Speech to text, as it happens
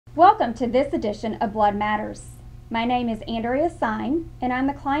Welcome to this edition of Blood Matters. My name is Andrea Sine, and I'm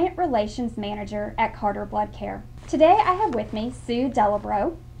the Client Relations Manager at Carter BloodCare. Today I have with me Sue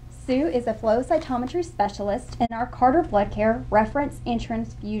Delabro. Sue is a flow cytometry specialist in our Carter BloodCare Reference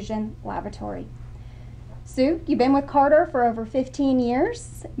Intrainfusion Laboratory. Sue, you've been with Carter for over 15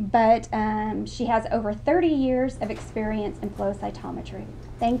 years, but she has over 30 years of experience in flow cytometry.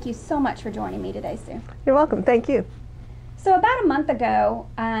 Thank you so much for joining me today, Sue. You're welcome. Thank you. So about a month ago,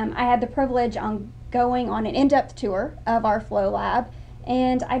 I had the privilege on going on an in-depth tour of our flow lab,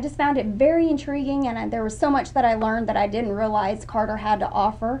 and I just found it very intriguing, and there was so much that I learned that I didn't realize Carter had to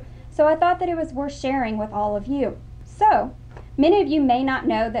offer, so I thought that it was worth sharing with all of you. So, many of you may not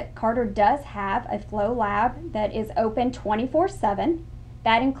know that Carter does have a flow lab that is open 24/7.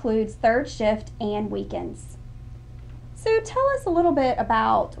 That includes third shift and weekends. So tell us a little bit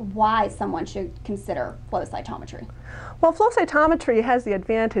about why someone should consider flow cytometry. Well, flow cytometry has the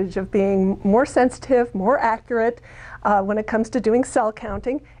advantage of being more sensitive, more accurate when it comes to doing cell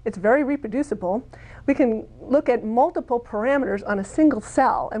counting. It's very reproducible. We can look at multiple parameters on a single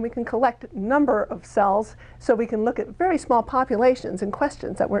cell, and we can collect a number of cells so we can look at very small populations and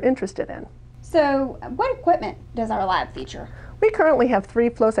questions that we're interested in. So what equipment does our lab feature? We currently have 3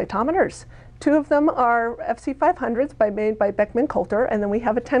 flow cytometers. 2 of them are FC500s made by Beckman Coulter, and then we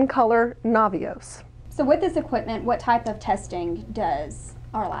have a 10-color Navios. So with this equipment, what type of testing does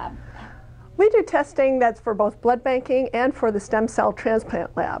our lab? We do testing that's for both blood banking and for the stem cell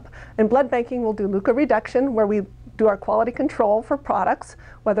transplant lab. In blood banking, we'll do leukoreduction, where we do our quality control for products,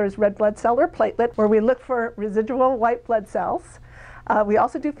 whether it's red blood cell or platelet, where we look for residual white blood cells. We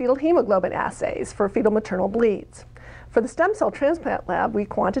also do fetal hemoglobin assays for fetal maternal bleeds. For the stem cell transplant lab, we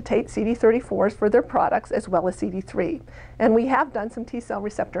quantitate CD34s for their products as well as CD3. And we have done some T-cell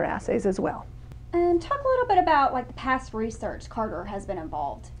receptor assays as well. And talk a little bit about the past research Carter has been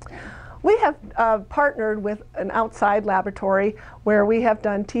involved in. We have partnered with an outside laboratory where we have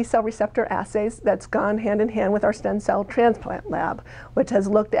done T-cell receptor assays that's gone hand in hand with our stem cell transplant lab, which has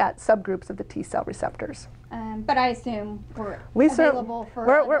looked at subgroups of the T-cell receptors. But I assume we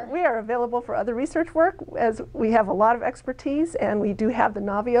are available for other research work, as we have a lot of expertise, and we do have the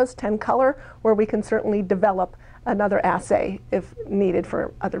Navios 10-color where we can certainly develop another assay if needed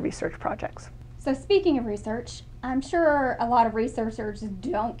for other research projects. So speaking of research, I'm sure a lot of researchers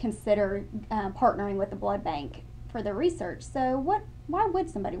don't consider partnering with the blood bank for their research. So why would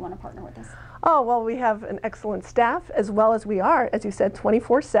somebody want to partner with us? Oh, well, we have an excellent staff, as well as we are, as you said,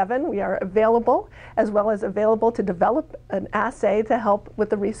 24/7. We are available, as well as available to develop an assay to help with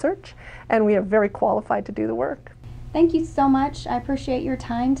the research, and we are very qualified to do the work. Thank you so much. I appreciate your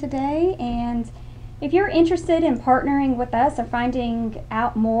time today, and if you're interested in partnering with us or finding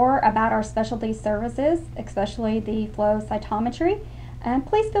out more about our specialty services, especially the flow cytometry,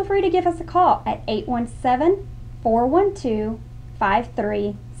 please feel free to give us a call at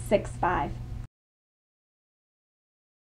 817-412-5365.